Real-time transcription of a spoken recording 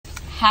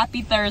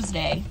Happy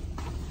Thursday.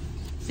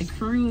 The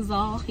crew is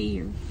all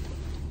here.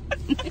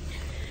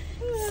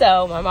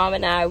 So my mom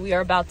and I, we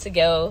are about to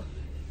go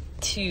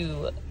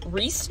to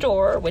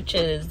Restore, which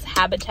is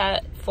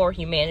Habitat for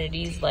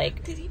Humanity's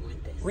like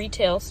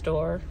retail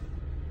store.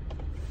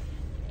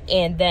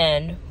 And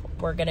then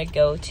we're gonna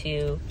go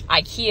to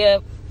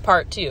IKEA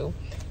part 2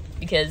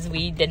 because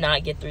we did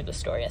not get through the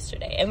store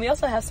yesterday. And we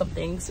also have some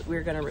things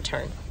we're gonna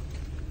return.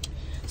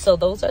 So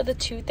those are the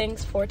 2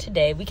 things for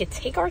today. We could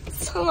take our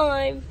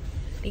time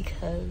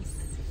because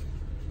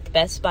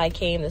Best Buy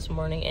came this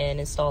morning and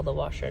installed the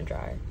washer and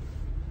dryer.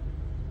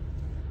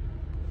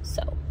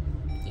 So,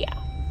 yeah.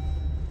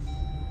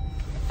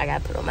 I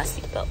gotta put on my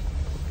seatbelt.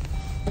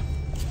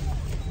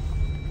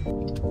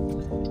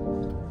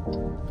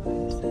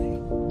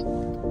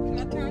 Can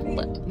I turn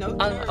in? No.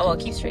 Oh, I'll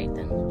keep straight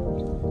then.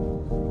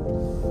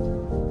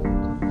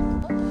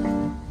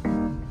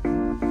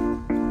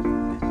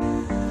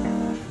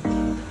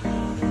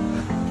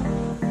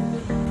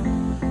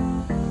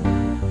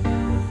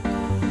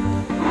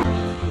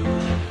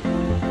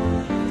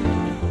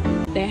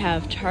 They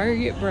have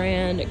Target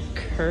brand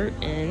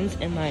curtains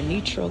in my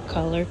neutral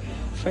color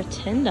for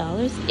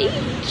 $10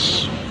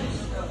 each.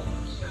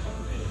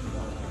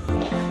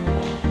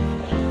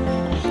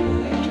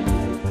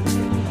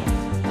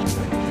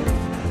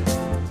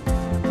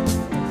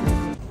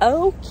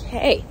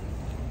 Okay,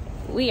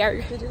 we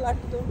are. Did you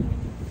like the door?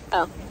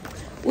 Oh,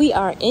 we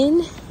are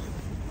in.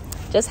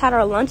 Just had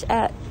our lunch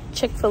at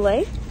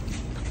Chick-fil-A,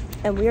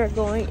 and we are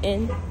going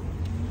in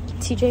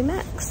TJ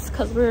Maxx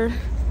because we're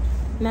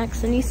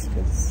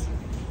Maxinistas.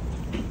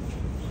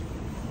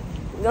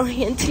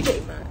 Going in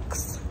TJ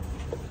Maxx,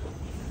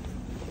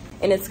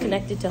 and it's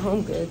connected to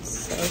Home Goods,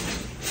 so.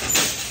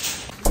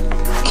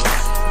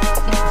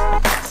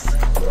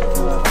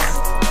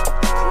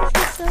 This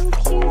is so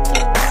cute.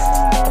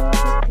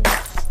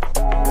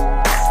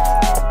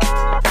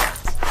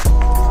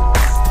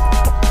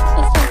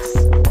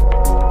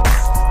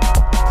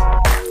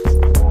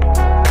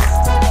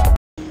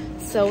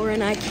 So we're in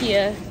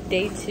IKEA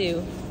day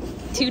 2,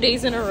 2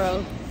 days in a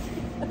row.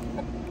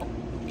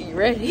 You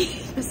ready,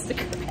 Mr.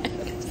 Krabs?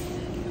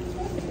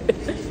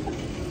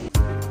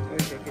 We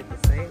should get the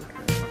same color.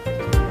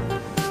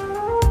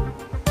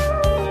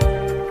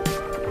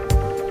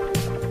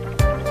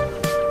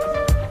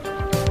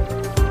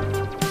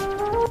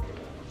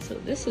 So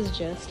this is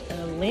just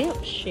a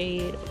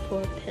lampshade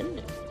for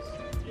pendants.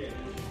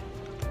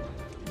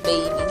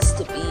 Babies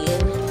to be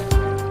in.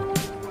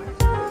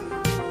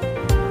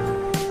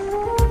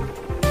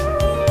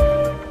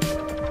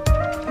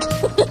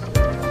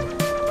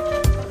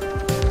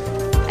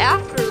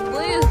 After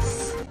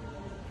this,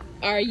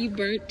 are you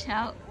burnt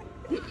out?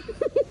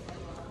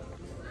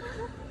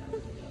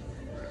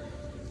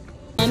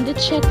 Time to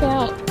check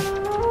out.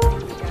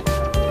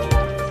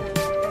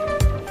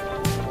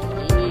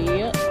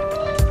 Yep.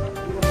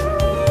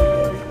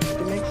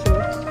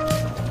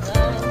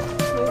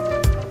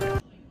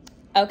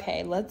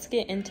 Okay, let's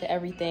get into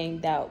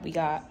everything that we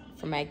got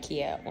from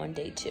IKEA on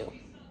day 2.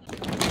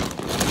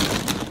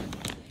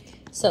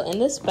 So in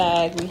this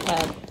bag, we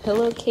have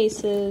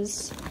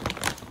pillowcases.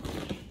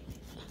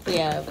 We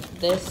have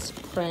this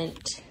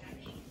print.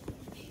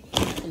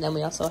 And then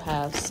we also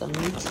have some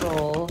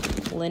neutral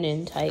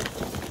linen type.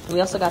 And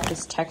we also got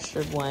this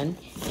textured one.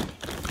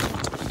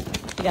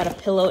 We got a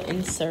pillow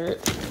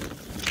insert.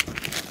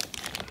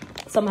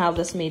 Somehow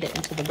this made it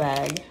into the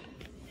bag.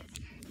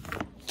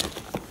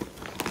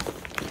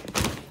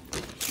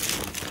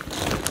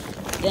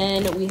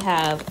 Then we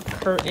have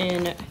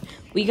curtain.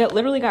 We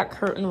literally got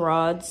curtain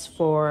rods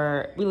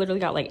we literally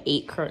got like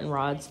 8 curtain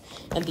rods.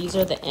 And these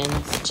are the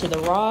ends to the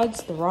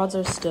rods. The rods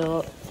are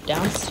still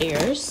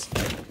downstairs.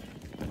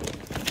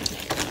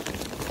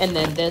 And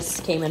then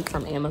this came in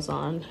from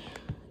Amazon.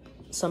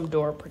 Some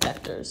door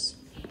protectors.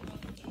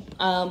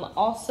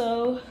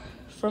 Also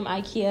from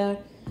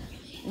IKEA,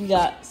 we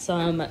got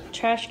some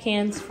trash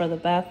cans for the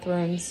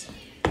bathrooms.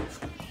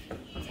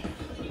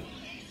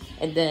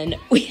 And then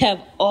we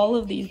have all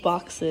of these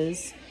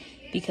boxes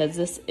because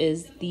this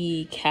is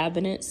the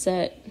cabinet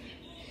set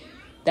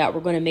that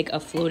we're going to make a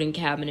floating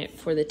cabinet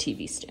for the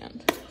TV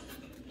stand.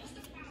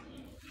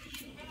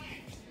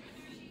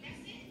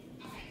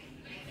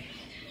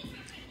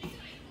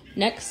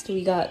 Next,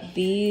 we got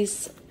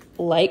these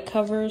light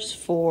covers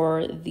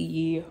for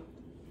the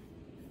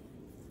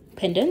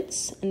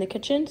pendants in the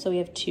kitchen. So we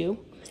have 2.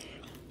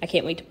 I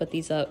can't wait to put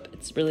these up.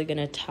 It's really going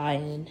to tie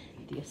in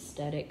the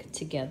aesthetic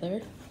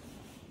together.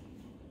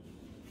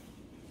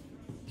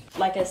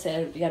 Like I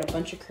said, we got a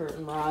bunch of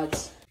curtain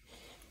rods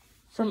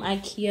from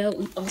IKEA.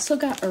 We also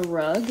got a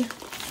rug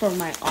for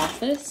my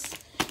office.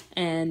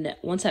 And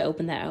once I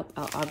open that up,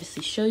 I'll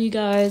obviously show you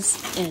guys.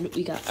 And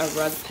we got a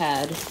rug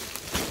pad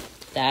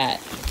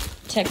that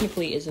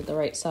technically isn't the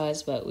right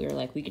size, but we were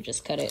like, we could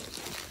just cut it.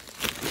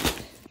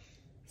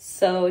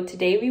 So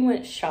today we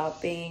went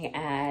shopping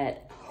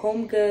at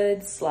Home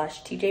Goods /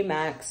 TJ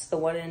Maxx. The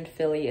one in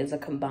Philly is a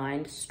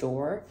combined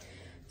store.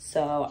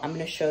 So I'm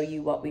gonna show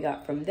you what we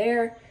got from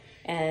there,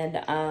 and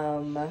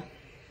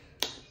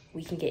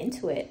we can get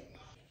into it.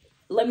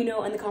 let me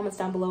know in the comments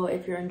down below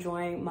if you're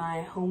enjoying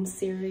my home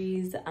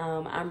series.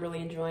 I'm really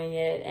enjoying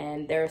it,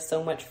 and there's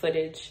so much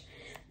footage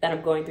that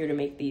I'm going through to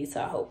make these,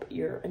 so I hope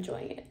you're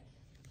enjoying it.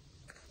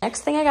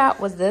 Next thing I got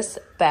was this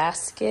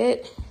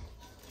basket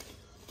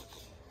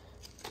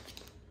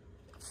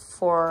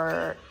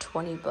for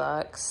 20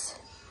 bucks.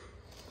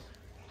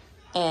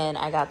 And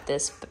I got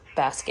this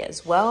basket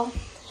as well.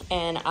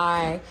 And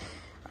I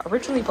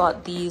originally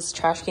bought these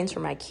trash cans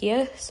from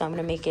IKEA, so I'm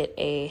gonna make it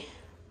a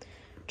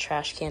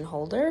trash can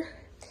holder.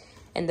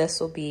 And this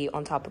will be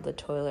on top of the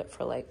toilet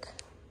for like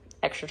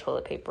extra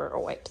toilet paper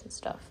or wipes and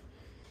stuff.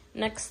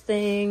 Next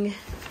thing,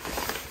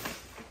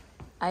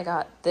 I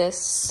got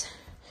this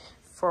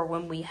for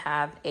when we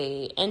have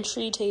a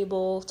entry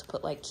table to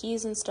put like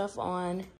keys and stuff on.